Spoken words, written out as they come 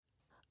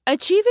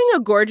Achieving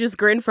a gorgeous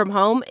grin from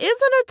home isn't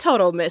a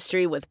total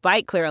mystery with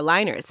Bite Clear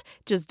aligners.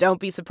 Just don't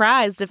be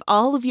surprised if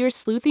all of your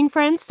sleuthing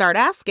friends start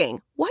asking,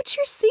 "What's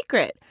your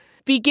secret?"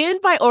 Begin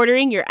by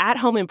ordering your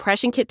at-home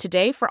impression kit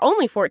today for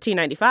only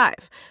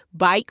 $14.95.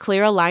 Bite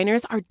Clear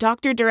aligners are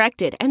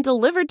doctor-directed and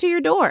delivered to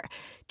your door.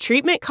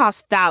 Treatment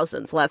costs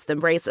thousands less than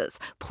braces.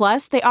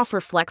 Plus, they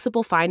offer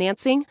flexible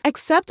financing,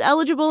 accept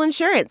eligible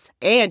insurance,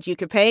 and you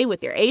can pay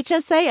with your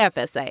HSA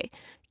FSA.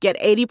 Get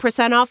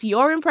 80% off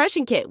your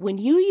impression kit when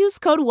you use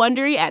code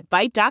WONDERY at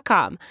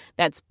Byte.com.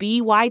 That's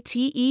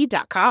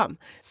BYTE.com.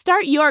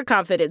 Start your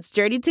confidence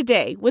journey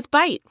today with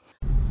Byte.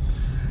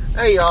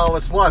 Hey y'all,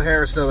 it's Watt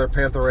Harris, another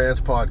Panther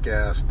Rants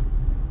podcast.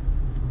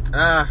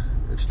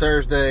 It's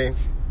Thursday,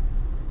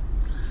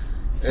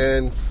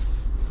 and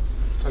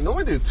I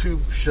normally do 2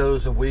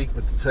 shows a week,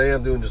 but today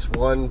I'm doing just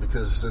 1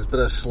 because there's been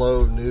a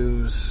slow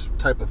news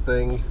type of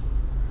thing.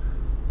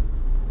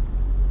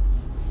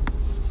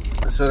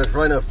 So there's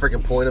really no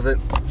freaking point of it.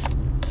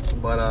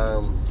 But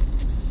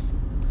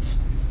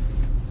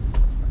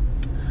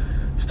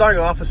starting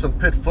off with some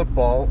Pitt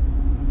football.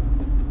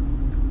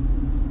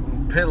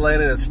 Pitt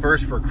landed its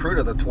first recruit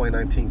of the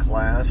 2019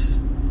 class.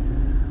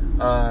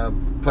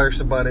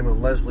 Person by the name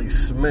of Leslie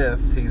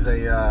Smith. He's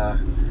a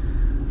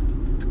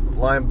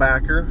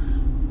linebacker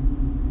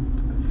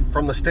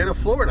from the state of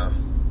Florida.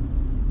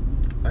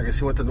 I guess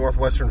he went to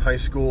Northwestern High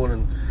School,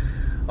 and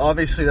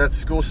obviously that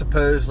school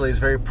supposedly is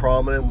very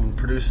prominent in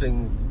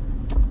producing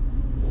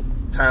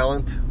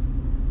talent.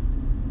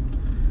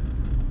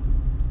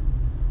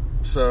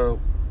 So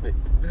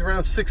he's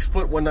around 6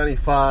 foot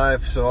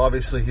 195, so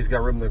obviously he's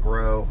got room to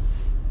grow.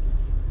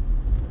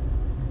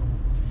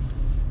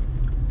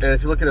 And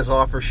if you look at his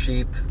offer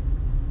sheet,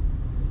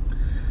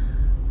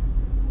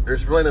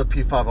 there's really no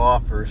P5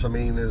 offers. I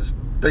mean, his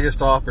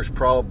biggest offer is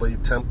probably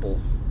Temple.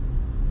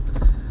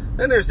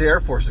 And there's the Air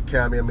Force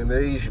Academy. I mean,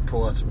 they usually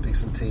pull out some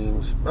decent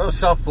teams. Oh,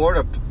 South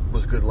Florida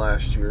was good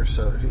last year,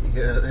 so he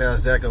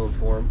has that going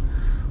for him.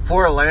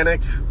 Florida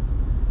Atlantic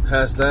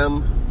has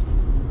them.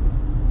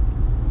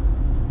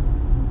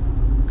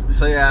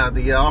 So yeah,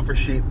 the offer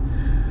sheet,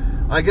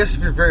 I guess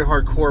if you're very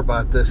hardcore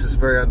about this, is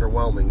very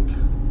underwhelming,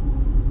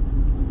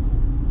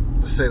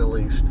 to say the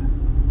least.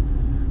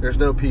 There's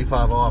no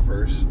P5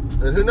 offers.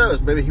 And who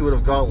knows, maybe he would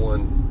have got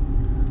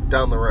one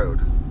down the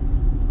road.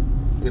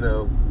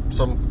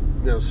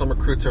 Some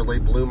recruits are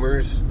late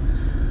bloomers.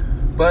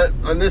 But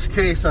in this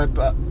case, I'm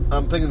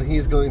thinking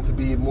he's going to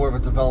be more of a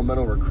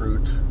developmental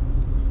recruit.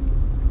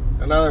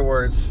 In other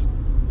words,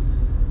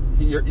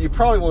 you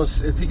probably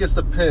won't, if he gets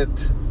to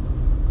Pitt,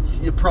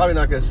 you're probably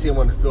not going to see him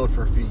on the field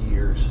for a few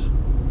years.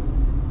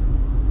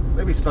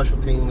 Maybe special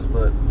teams,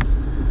 but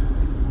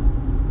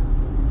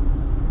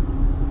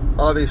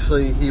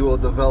obviously he will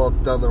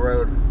develop down the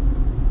road.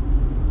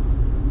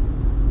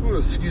 Ooh,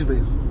 excuse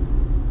me.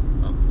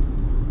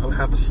 I'm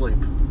half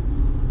asleep.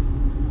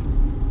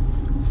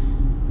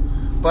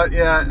 But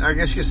yeah, I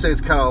guess you could say it's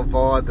kind of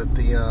odd that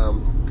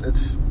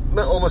it's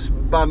almost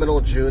by middle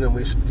of June and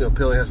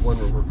Pitt only has 1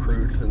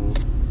 recruit, and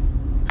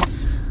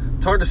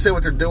it's hard to say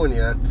what they're doing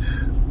yet.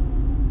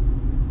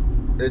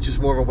 It's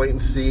just more of a wait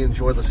and see,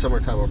 enjoy the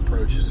summertime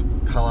approach, is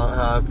how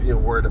I've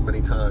worded it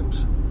many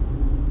times.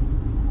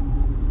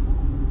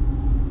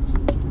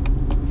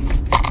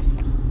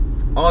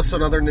 Also,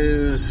 in other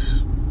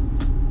news,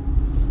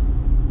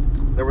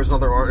 there was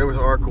an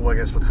article, I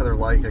guess, with Heather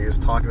Lyke,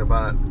 talking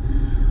about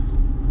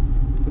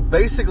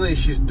basically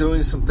she's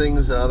doing some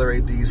things that other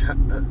ADs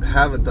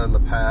haven't done in the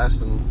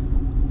past, and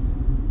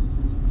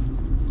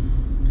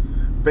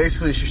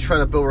basically she's trying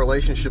to build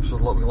relationships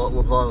with a lot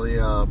of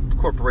the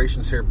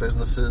corporations here,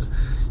 businesses,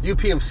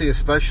 UPMC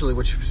especially,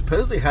 which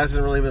supposedly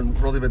hasn't really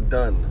been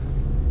done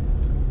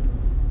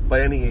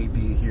by any AD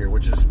here,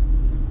 which is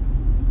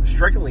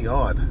strikingly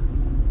odd.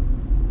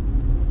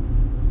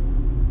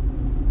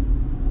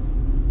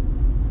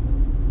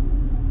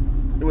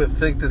 You would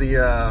think that the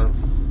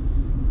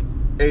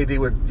AD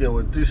would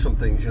do some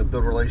things,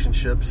 build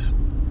relationships.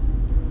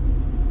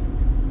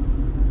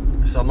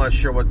 So I'm not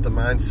sure what the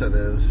mindset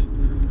is.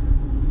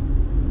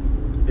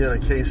 In the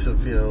case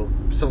of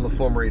some of the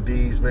former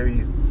ADs,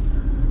 maybe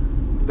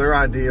their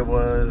idea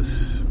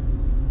was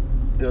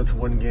to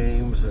win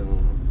games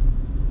and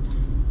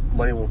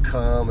money will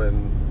come,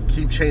 and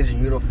keep changing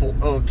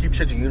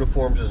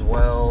uniforms as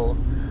well.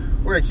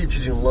 We're gonna keep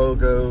changing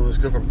logos,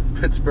 go from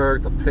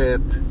Pittsburgh to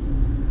Pitt.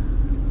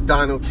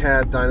 Dino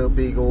Cat, Dino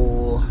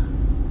Beagle.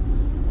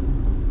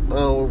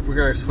 Oh, we're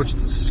going to switch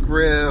the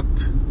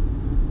script.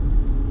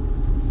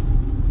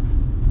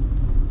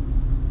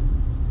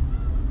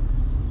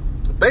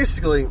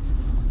 Basically,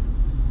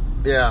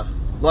 yeah,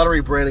 a lot of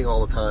rebranding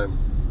all the time.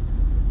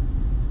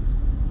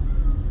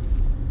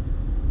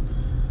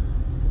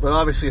 But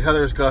obviously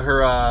Heather's got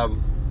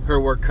her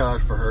work cut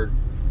out for her,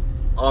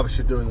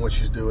 obviously doing what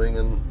she's doing,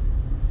 and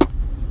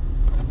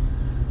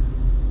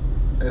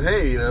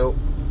hey,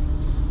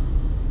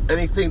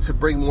 anything to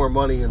bring more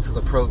money into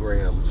the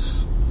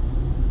programs.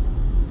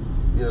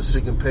 So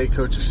you can pay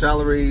coaches'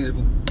 salaries,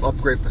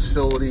 upgrade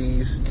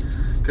facilities,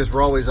 because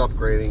we're always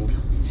upgrading.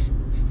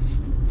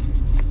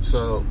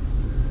 So,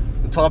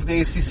 on top of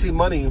the ACC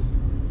money,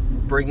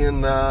 bring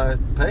in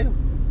pay.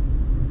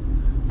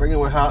 Bring in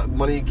what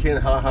money you can,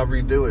 however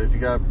you do it. If you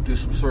got to do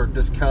some sort of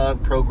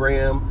discount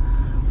program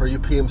for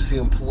UPMC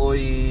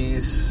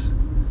employees,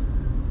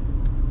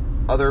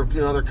 other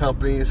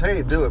companies,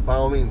 hey, do it. By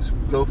all means,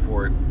 go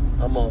for it.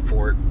 I'm all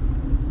for it.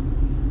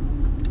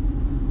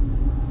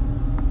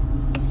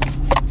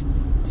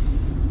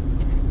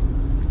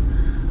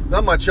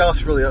 Not much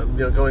else really,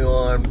 going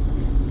on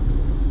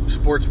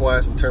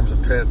sports-wise in terms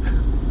of Pitt.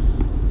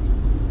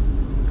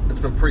 It's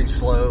been pretty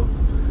slow,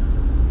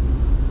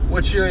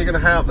 which you're going to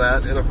have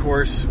that. And of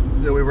course,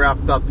 we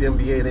wrapped up the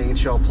NBA and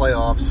NHL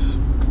playoffs,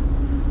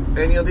 and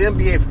the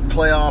NBA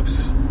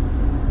playoffs,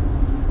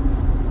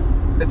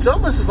 it's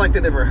almost as like they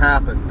never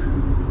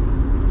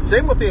happened.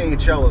 Same with the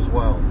NHL as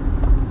well,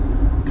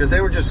 because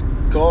they were just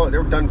gone. They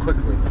were done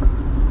quickly.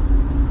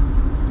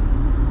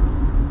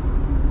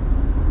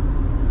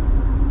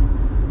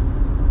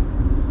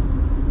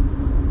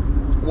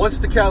 Once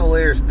the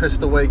Cavaliers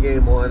pissed away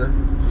Game 1,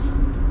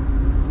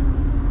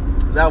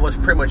 that was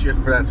pretty much it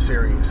for that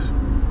series.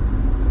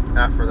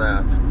 After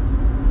that,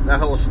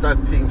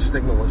 that team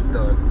stigma was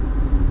done.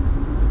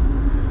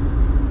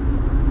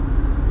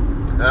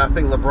 And I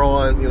think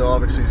LeBron,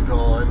 obviously he's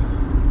gone.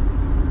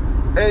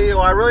 And,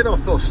 I really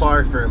don't feel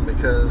sorry for him,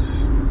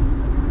 because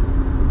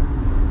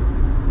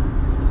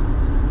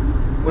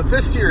with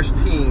this year's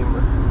team,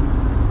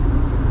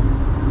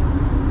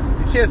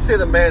 you can't say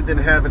the man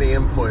didn't have any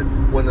input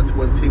when the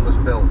team was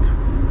built.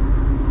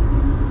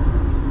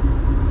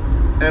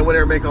 And when they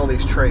were making all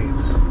these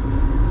trades.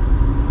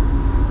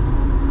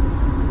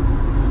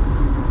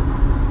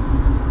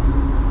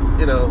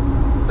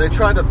 They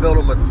tried to build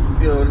them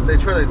they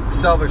tried to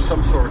salvage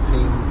some sort of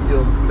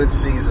team,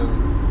 mid-season.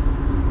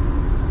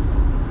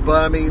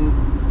 But, I mean,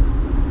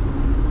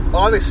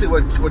 obviously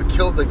what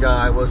killed the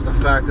guy was the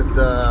fact that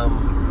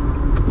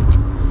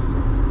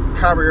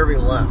Kyrie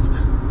Irving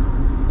left.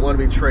 Wanted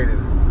to be traded.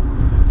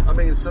 I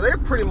mean, so they're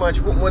pretty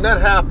much, when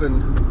that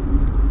happened,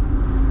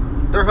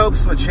 their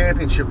hopes of a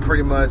championship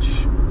pretty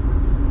much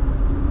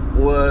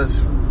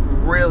was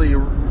really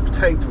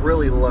tanked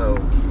really low.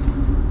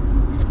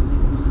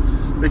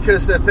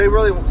 Because if they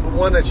really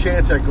won a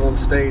chance at Golden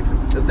State,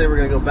 if they were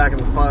going to go back in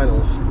the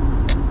finals,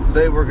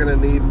 they were going to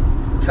need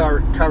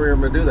Kyrie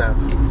Irving to do that.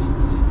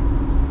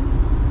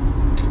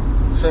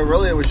 So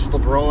really it was just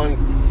LeBron,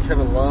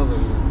 Kevin Love,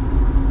 and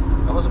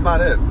that was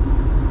about it.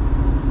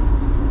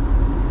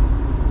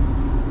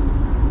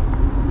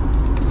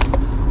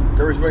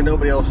 There was really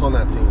nobody else on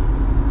that team.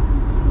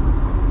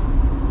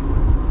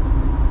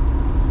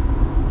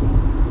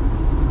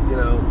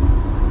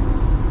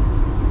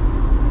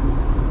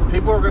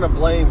 People are going to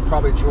blame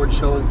probably George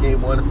Hill in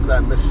Game 1 for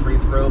that missed free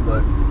throw,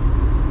 but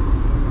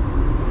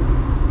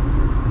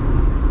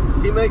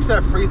he makes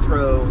that free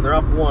throw, they're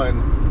up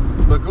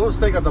 1, but Golden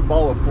State got the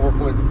ball with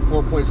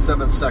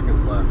 4.7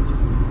 seconds left.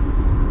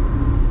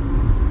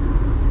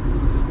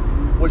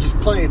 Which is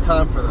plenty of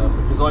time for them,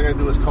 because all I got to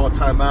do is call a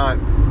timeout,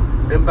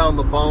 inbound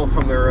the ball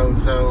from their own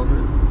zone,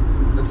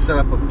 and set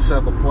up a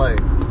play.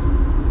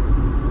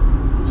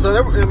 So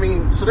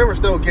there was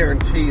no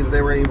guarantee that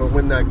they were going to even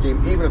win that game,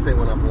 even if they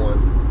went up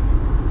 1.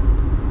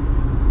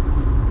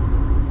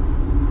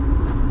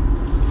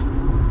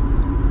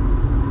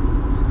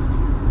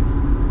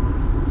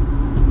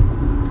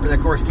 And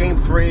of course, Game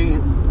 3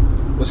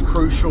 was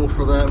crucial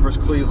for them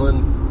versus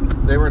Cleveland.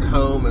 They were at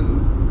home,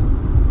 and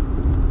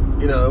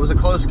it was a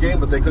close game,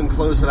 but they couldn't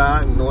close it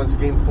out. And once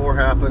Game 4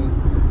 happened,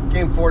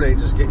 Game 4 they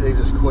just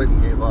quit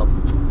and gave up.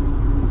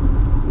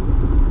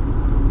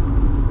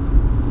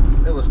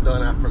 It was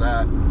done after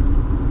that.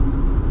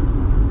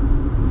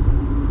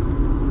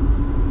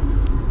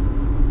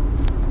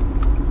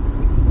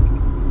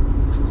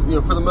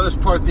 For the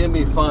most part, the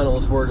NBA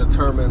Finals were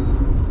determined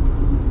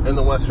in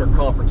the Western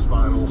Conference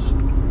Finals.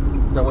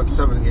 That went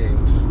 7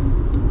 games.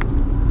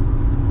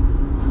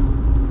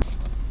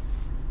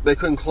 They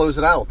couldn't close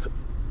it out.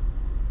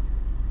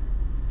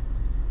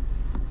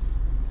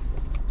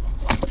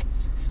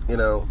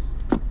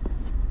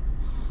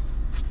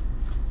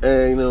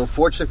 And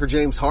unfortunately for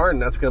James Harden,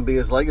 that's going to be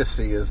his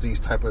legacy, is these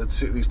type of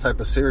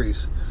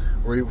series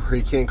where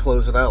he can't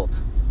close it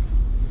out.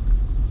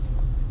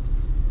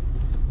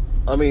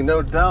 I mean,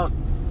 no doubt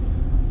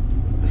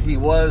he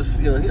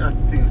was, I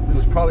think he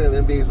was probably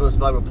the NBA's most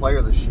valuable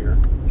player this year.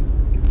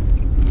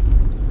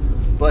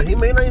 But he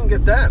may not even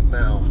get that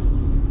now.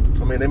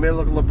 I mean, they may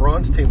look at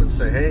LeBron's team and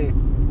say, hey,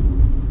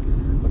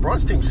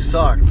 LeBron's team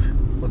sucked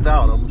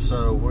without him,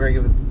 so we're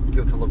going to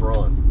give it to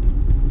LeBron.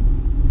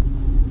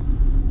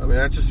 I mean,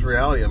 that's just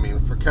reality. I mean,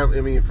 for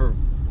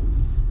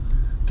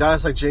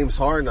guys like James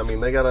Harden, I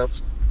mean, they got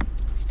to,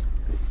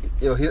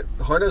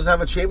 Harden doesn't have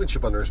a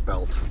championship under his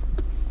belt.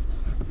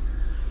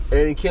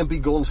 And he can't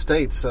beat Golden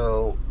State,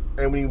 so,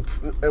 and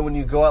when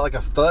you go out like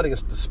a thud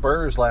against the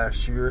Spurs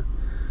last year,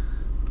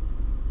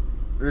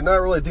 you're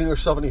not really doing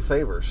yourself any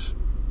favors.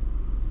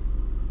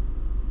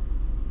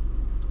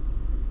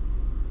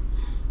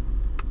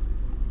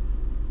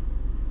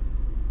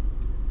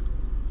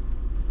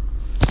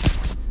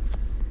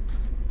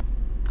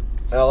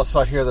 I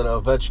also hear that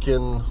not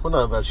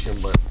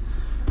Ovechkin, but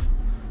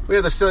we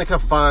had the Stanley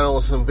Cup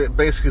Finals, and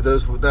basically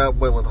that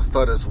went with a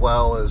thud as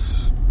well,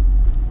 as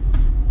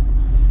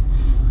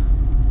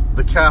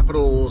the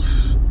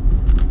Capitals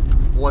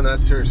won that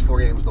series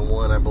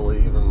 4-1, I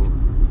believe.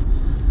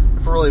 And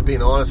if we're really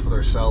being honest with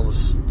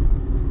ourselves,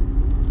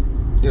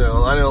 I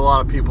know a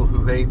lot of people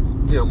who hate,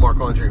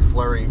 Marc-Andre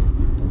Fleury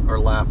are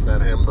laughing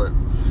at him, but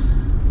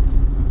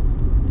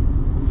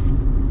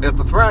if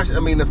the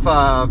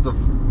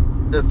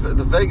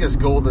Vegas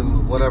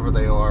Golden, whatever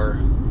they are,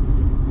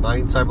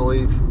 Knights, I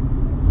believe,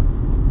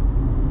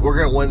 we're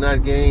going to win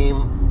that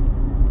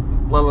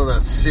game, let alone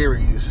that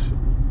series,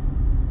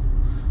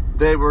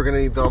 they were going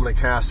to need Dominic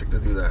Hasek to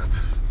do that.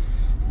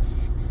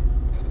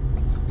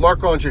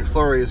 Marc-Andre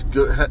Fleury was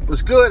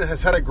good,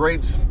 has had a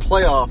great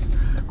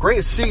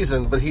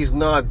season, but he's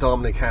not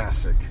Dominic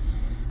Hasek.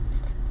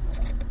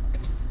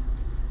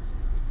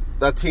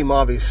 That team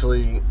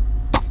obviously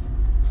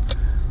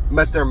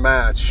met their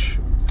match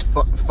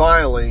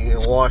finally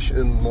in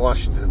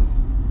Washington.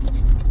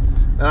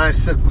 And I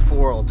said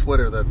before on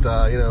Twitter that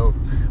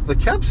the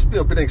Caps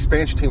been an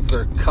expansion team for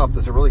their cup.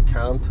 Does it really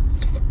count?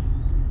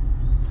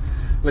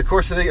 And of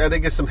course, I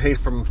did get some hate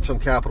from some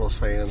Capitals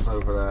fans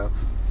over that,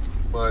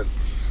 but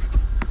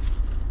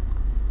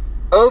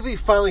Ovi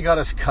finally got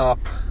his cup,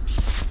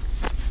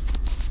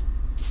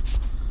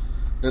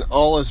 and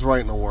all is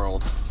right in the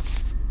world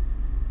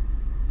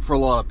for a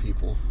lot of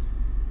people.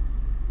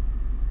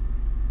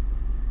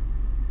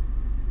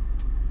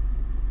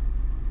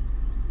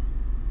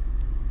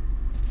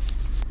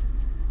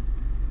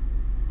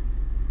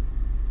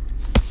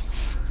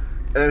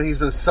 And he's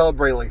been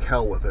celebrating like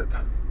hell with it.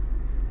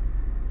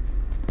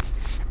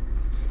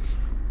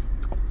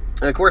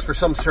 And of course, for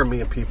some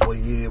Serbian people,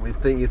 you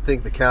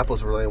think the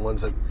Capitals are really the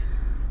ones that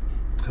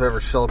have ever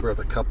celebrated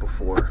the cup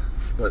before.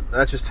 But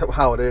that's just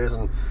how it is.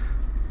 And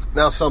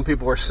now some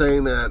people are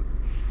saying that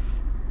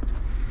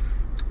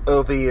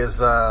Ovi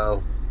has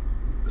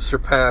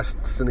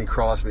surpassed Sidney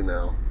Crosby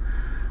now,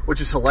 which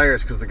is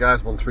hilarious because the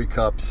guy's won 3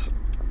 cups.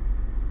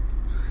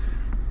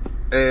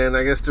 And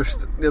I guess the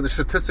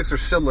statistics are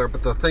similar,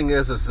 but the thing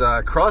is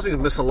Crosby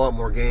missed a lot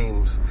more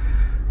games.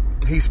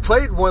 He's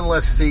played one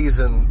less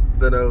season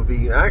than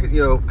Ovi,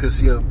 because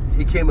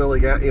he came in the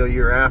league a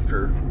year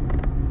after.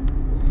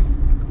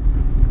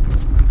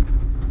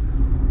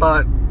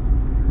 But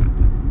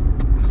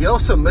he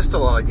also missed a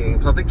lot of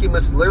games. I think he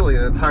missed literally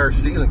an entire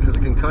season because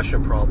of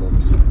concussion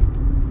problems.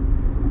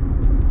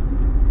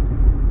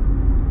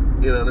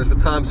 There's been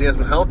times he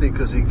hasn't been healthy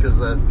because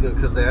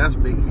the ass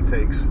beating he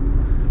takes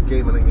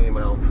game in and game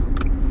out.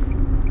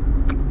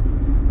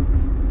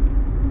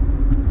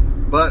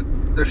 But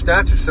their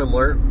stats are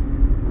similar,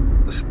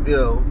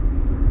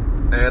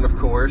 and of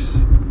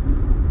course,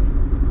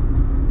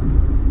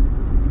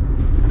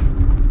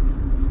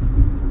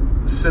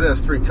 Sid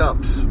has 3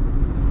 cups.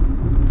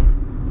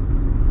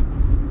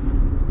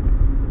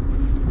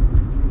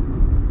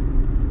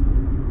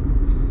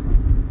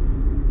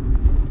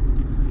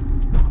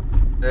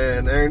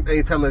 And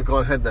anytime they've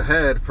gone head to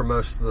head for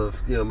most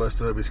of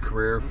Obi's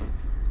career,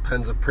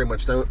 Pens have pretty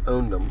much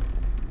owned them.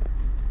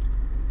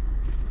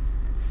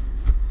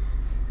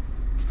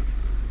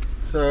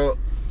 So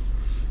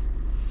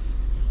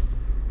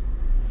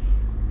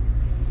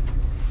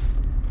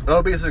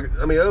Obi's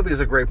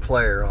a great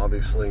player,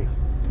 obviously,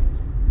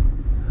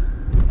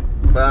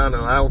 but I don't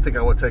know. I don't think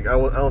I would take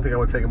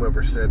him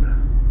over Sid.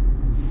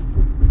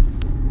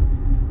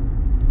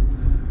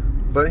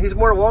 But he's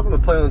more than welcome to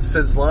play on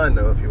Sid's line,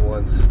 though, if he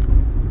wants.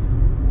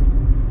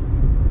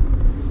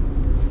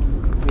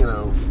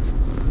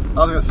 I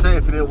was gonna say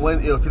if he didn't win,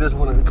 if he didn't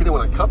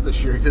win a cup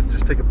this year, he could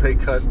just take a pay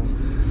cut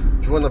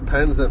and join the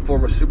Pens and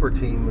form a super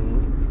team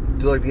and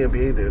do like the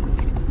NBA did.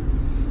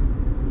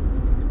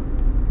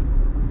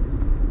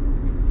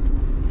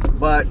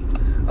 But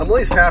I'm at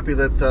least happy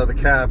that the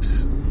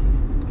Caps,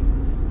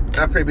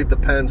 after they beat the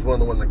Pens, won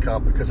the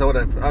cup, because I'd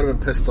have been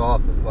pissed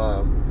off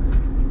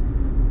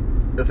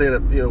if they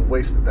had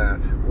wasted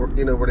that.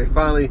 Where they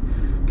finally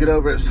get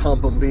over this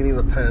hump of beating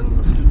the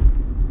Pens,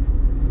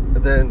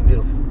 and then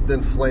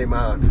flame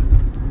out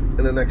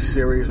in the next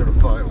series or the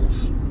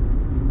finals.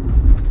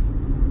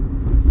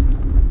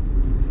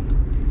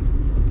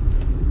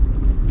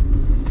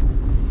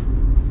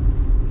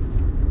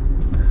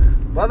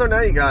 But other than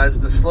that, you guys,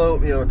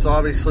 it's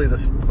obviously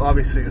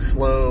a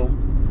slow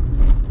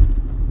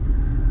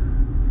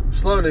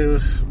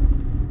news.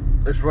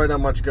 There's really not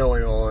much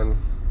going on,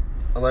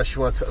 unless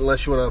you want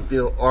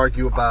to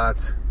argue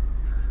about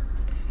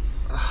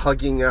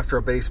hugging after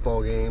a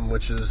baseball game,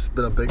 which has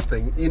been a big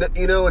thing.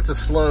 It's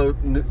slow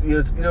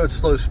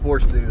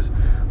sports news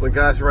when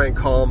guys are writing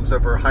columns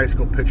over a high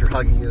school pitcher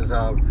hugging his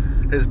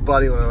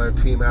buddy on another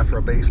team after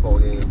a baseball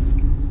game,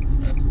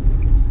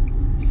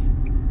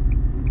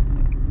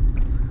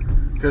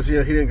 because he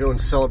didn't go and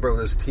celebrate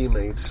with his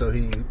teammates, so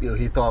he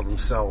thought of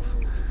himself.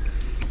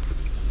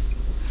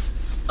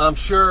 I'm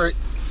sure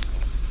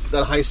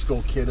that high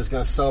school kid is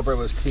going to celebrate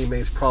with his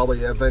teammates, probably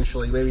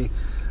eventually, maybe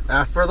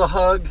after the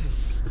hug,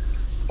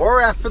 Or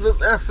after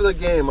the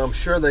game, I'm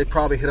sure they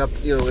probably hit up,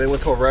 they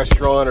went to a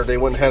restaurant, or they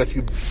went and had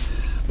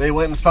they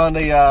went and found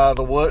they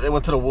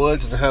went to the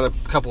woods and had a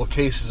couple of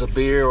cases of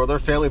beer, or their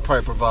family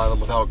probably provided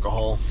them with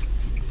alcohol.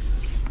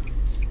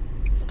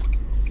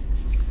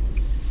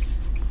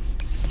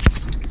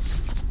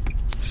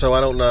 So I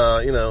don't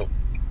know,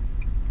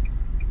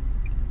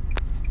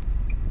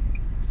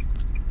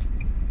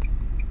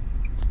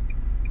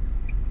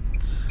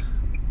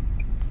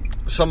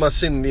 so I'm not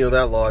seeing,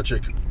 that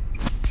logic.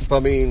 But I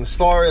mean, as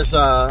far as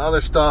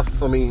other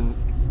stuff, I mean,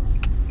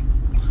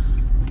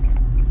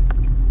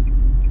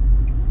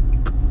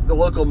 the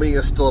local media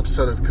is still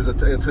upset because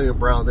Antonio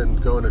Brown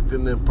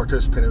didn't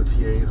participate in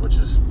OTAs, which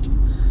is,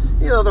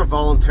 they're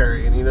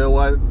voluntary. And you know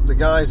what? The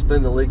guy's been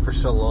in the league for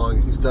so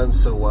long. He's done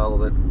so well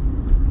that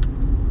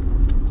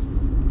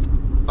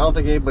I don't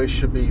think anybody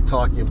should be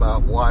talking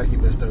about why he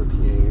missed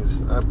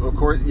OTAs. Of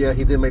course, yeah,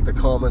 he did make the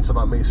comments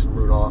about Mason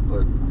Rudolph,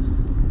 but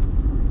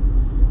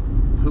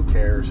who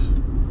cares?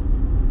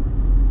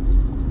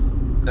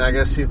 And I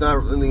guess he's not.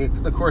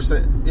 Of course,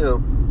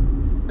 Antonio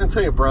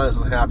Brown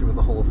isn't happy with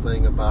the whole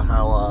thing about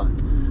how.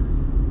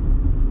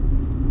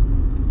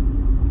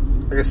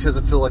 I guess he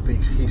doesn't feel like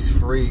he's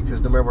free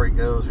because no matter where he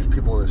goes, there's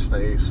people in his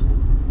face.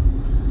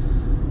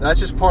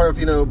 That's just part of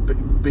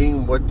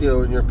being what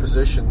in your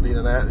position,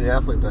 being the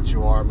athlete that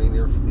you are. I mean,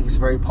 he's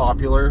very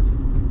popular.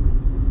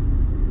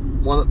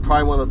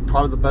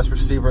 Probably the best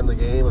receiver in the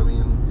game. I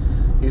mean,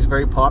 he's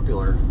very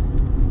popular.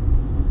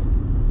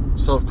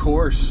 So of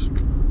course,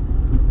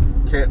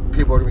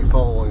 people are gonna be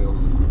following him.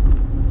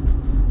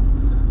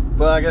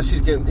 But I guess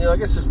he's getting. I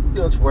guess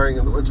it's wearing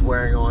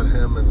on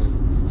him. And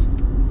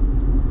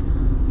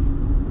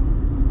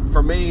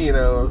for me,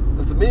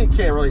 if the media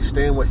can't really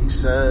stand what he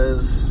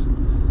says,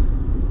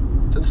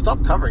 then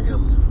stop covering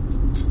him.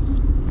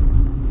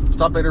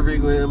 Stop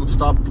interviewing him.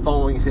 Stop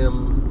following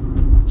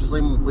him. Just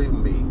leave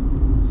him be.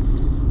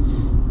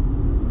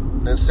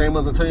 And same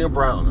with Antonio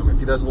Brown. I mean, if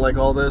he doesn't like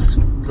all this,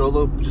 go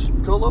low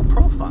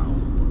profile.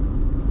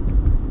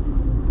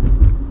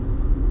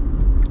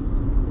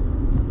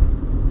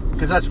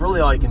 Because that's really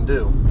all you can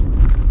do.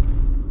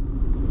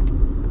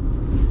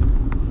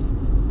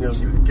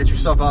 Get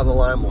yourself out of the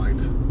limelight.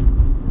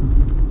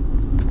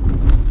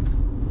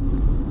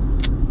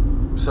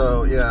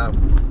 So, yeah,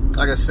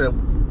 like I said,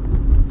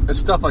 and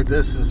stuff like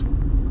this is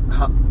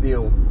how,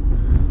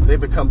 they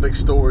become big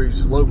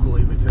stories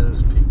locally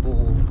because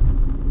people,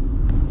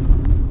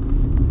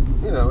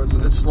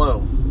 it's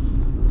slow.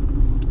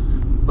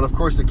 But of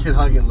course, the kid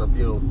hugging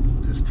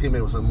his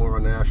teammate was more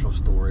of a national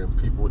story, and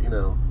people,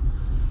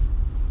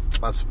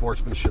 about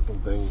sportsmanship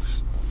and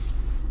things.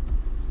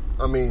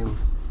 I mean,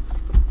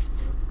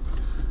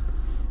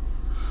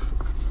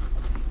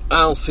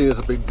 I don't see it as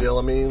a big deal.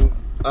 I mean,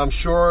 I'm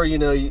sure,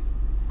 a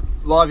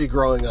lot of you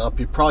growing up,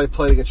 you probably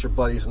played against your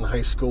buddies in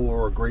high school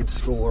or grade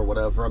school or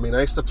whatever. I mean,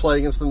 I used to play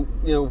against them,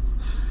 in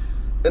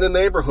the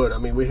neighborhood. I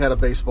mean, we had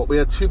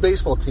 2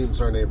 baseball teams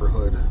in our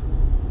neighborhood.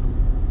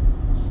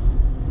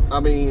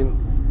 I mean,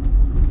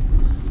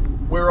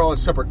 we were all on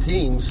separate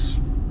teams.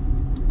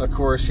 Of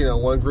course,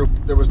 one group,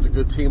 there was the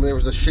good team and there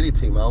was the shitty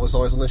team. I was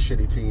always on the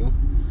shitty team.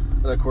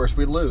 And of course,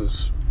 we'd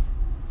lose.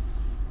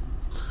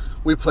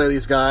 We'd play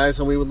these guys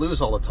and we would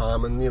lose all the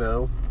time. And,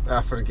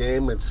 after the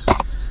game, it's,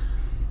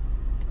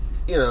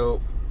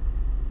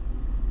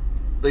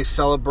 they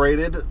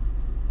celebrated.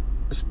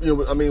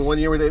 I mean, one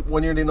year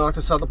they knocked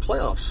us out of the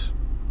playoffs.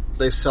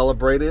 They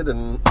celebrated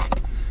and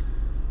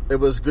it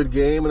was a good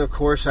game. And of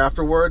course,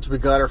 afterwards, we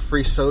got our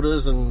free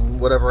sodas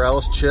and whatever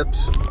else,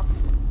 chips.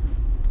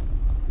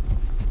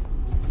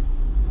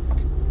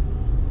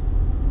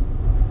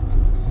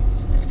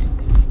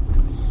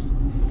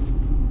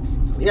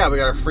 Yeah, we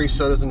got our free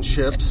sodas and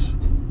chips.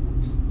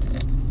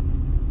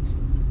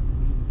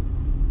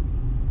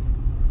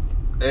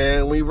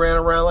 And we ran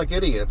around like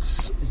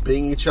idiots,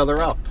 beating each other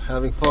up,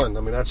 having fun.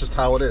 I mean, that's just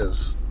how it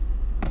is.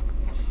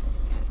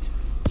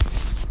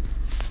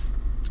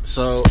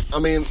 So, I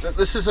mean,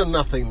 this isn't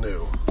nothing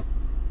new.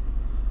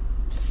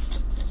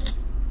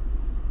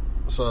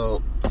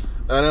 So,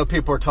 I know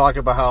people are talking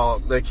about how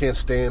they can't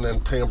stand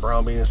Antonio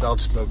Brown being as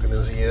outspoken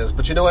as he is.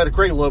 But you know what?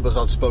 Greg Loba's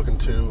outspoken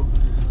too.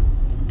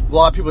 A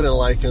lot of people didn't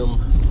like him.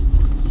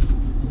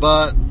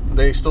 But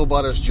they still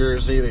bought his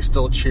jersey. They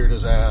still cheered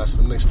his ass.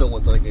 And they still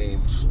went to the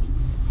games.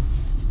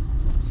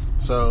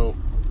 So,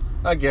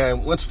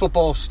 again, once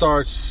football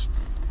starts,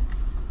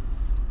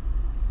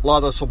 a lot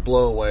of this will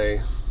blow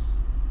away.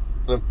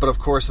 But of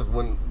course,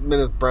 when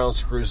minute Brown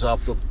screws up,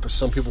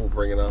 some people will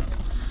bring it up.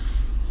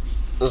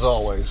 As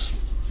always.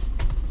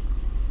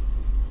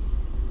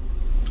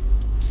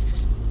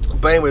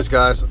 But anyways,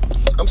 guys,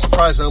 I'm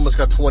surprised I almost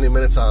got 20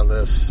 minutes out of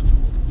this.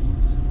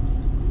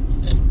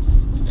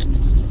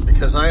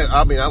 Because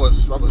I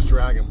was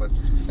dragging. But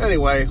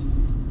anyway,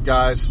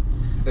 guys,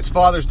 it's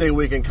Father's Day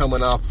weekend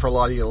coming up for a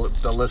lot of you,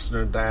 the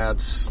listener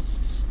dads.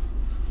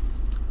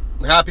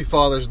 Happy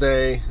Father's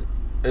Day.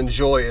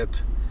 Enjoy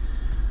it.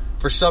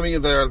 For some of you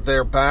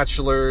they're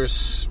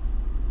bachelors,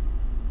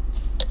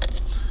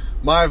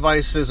 my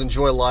advice is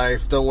enjoy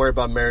life. Don't worry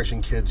about marriage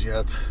and kids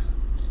yet.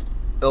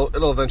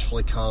 it'll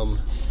eventually come.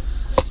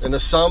 And the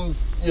some,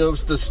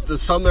 the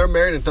some that are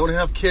married and don't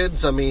have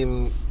kids, I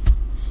mean,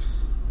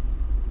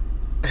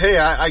 hey,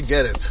 I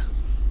get it.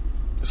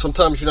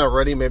 Sometimes you're not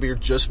ready. Maybe you're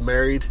just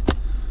married.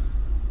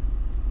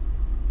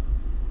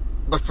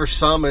 But for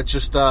some, it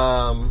just,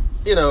 I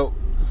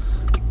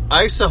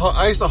used to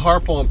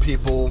harp on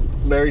people,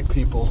 married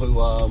people who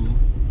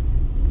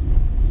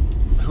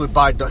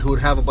would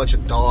have a bunch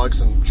of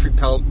dogs and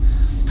tell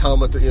them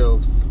that,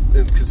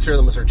 and consider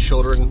them as their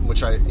children,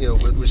 which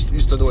which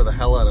used to annoy the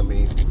hell out of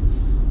me,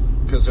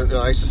 because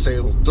I used to say,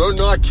 well, they're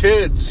not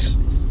kids.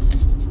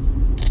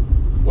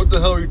 What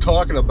the hell are you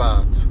talking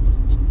about?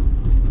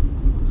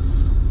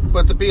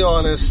 But to be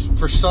honest,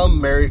 for some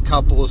married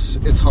couples,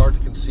 it's hard to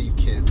conceive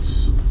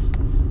kids.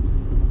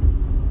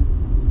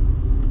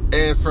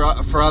 And for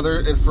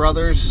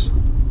others,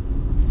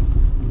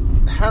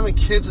 having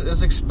kids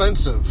is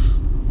expensive.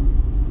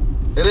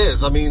 It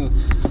is. I mean,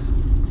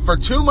 for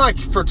two of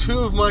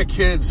my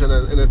kids in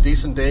a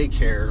decent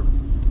daycare,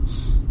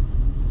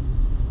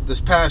 this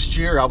past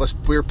year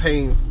we were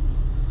paying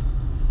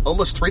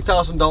almost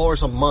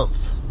 $3,000 a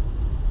month.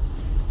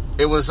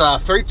 It was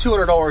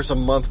 $3,200 a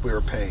month we were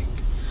paying,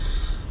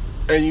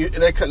 and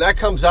that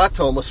comes out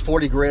to almost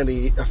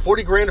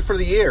 $40,000 for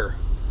the year.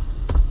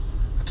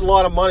 That's a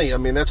lot of money. I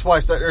mean, that's why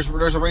there's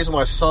a reason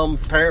why some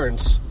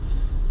parents,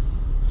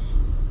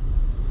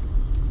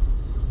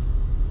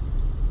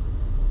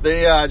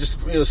 they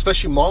just,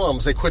 especially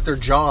moms, they quit their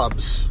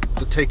jobs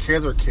to take care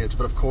of their kids.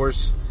 But of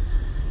course,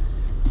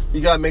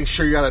 you got to make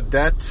sure you're out of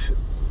debt,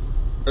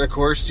 and of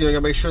course, you got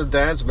to make sure the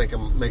dad's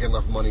making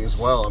enough money as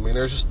well. I mean,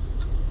 it's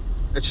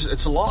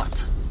a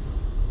lot.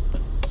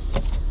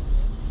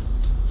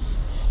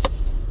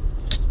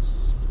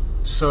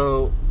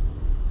 So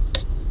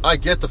I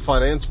get the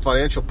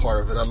financial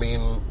part of it. I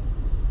mean,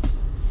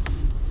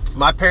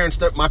 my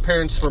parents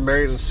were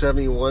married in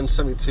 71,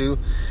 72.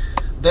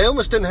 They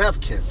almost didn't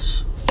have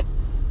kids.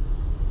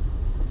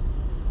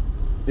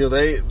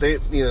 They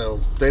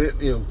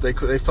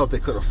felt they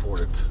couldn't afford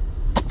it.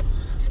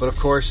 But of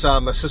course,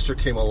 my sister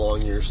came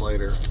along years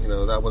later.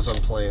 That was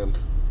unplanned.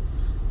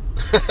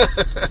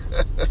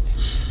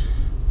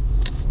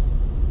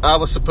 I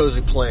was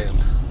supposedly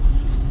planned.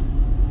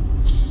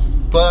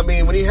 But I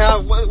mean, when you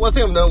have one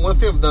thing I've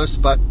noticed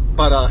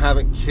about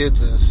having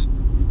kids is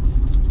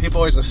people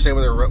always gonna say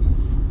when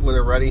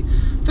they're ready.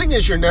 The thing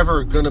is, you're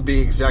never gonna be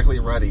exactly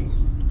ready.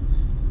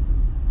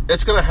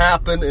 It's gonna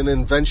happen, and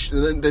then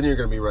you're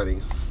gonna be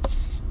ready.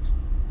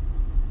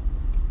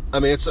 I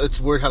mean, it's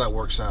weird how that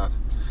works out.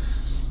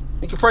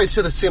 You can probably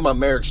say the same about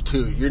marriage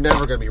too. You're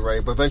never gonna be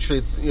ready, but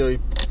eventually, you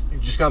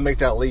just gotta make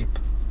that leap,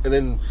 and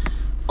then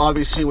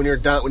obviously when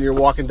you're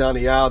walking down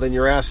the aisle, then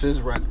your ass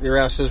is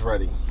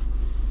ready.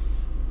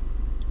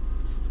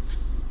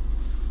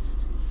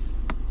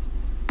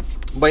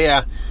 But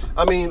yeah,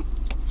 I mean,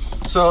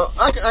 so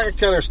I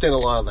can understand a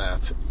lot of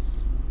that.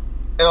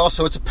 And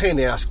also, it's a pain in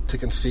the ass to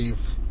conceive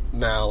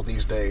now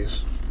these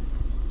days.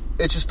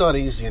 It's just not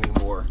easy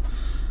anymore.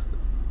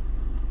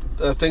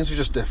 Things are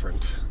just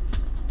different.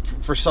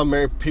 For some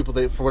married people,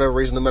 for whatever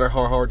reason, no matter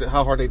how hard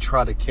they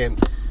try, they can't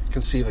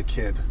conceive a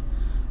kid.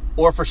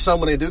 Or for some,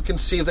 when they do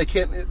conceive,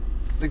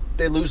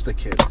 they lose the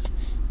kid.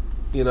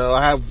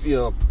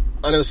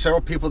 I know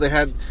several people, they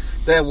have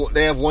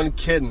one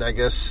kid, and I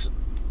guess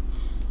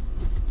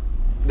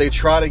they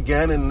tried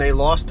again and they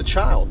lost the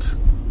child.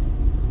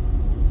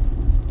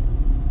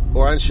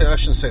 Or I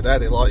shouldn't say that,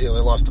 they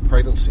lost the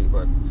pregnancy,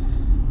 but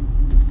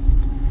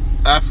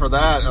after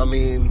that, I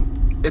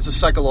mean, it's a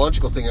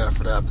psychological thing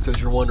after that,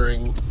 because you're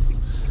wondering,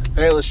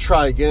 hey, let's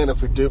try again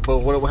if we do, but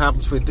what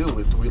happens if we do?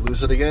 Do we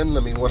lose it again? I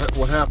mean,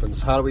 what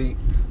happens? How do we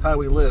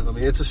live? I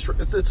mean, it's a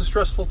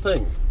stressful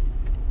thing.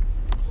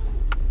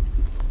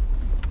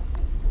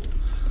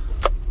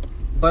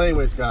 But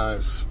anyways,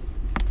 guys,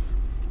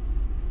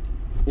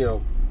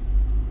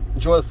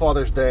 enjoy the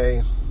Father's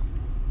Day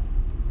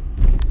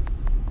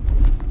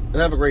and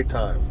have a great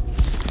time.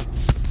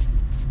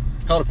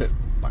 Hell to Pitt.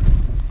 Bye.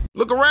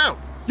 Look around.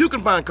 You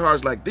can find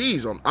cars like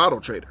these on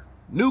AutoTrader.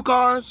 New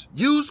cars,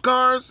 used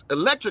cars,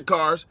 electric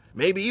cars,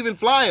 maybe even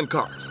flying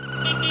cars.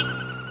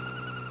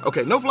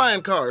 Okay, no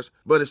flying cars,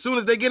 but as soon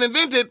as they get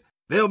invented,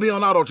 they'll be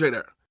on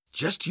AutoTrader.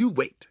 Just you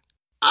wait.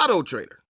 AutoTrader.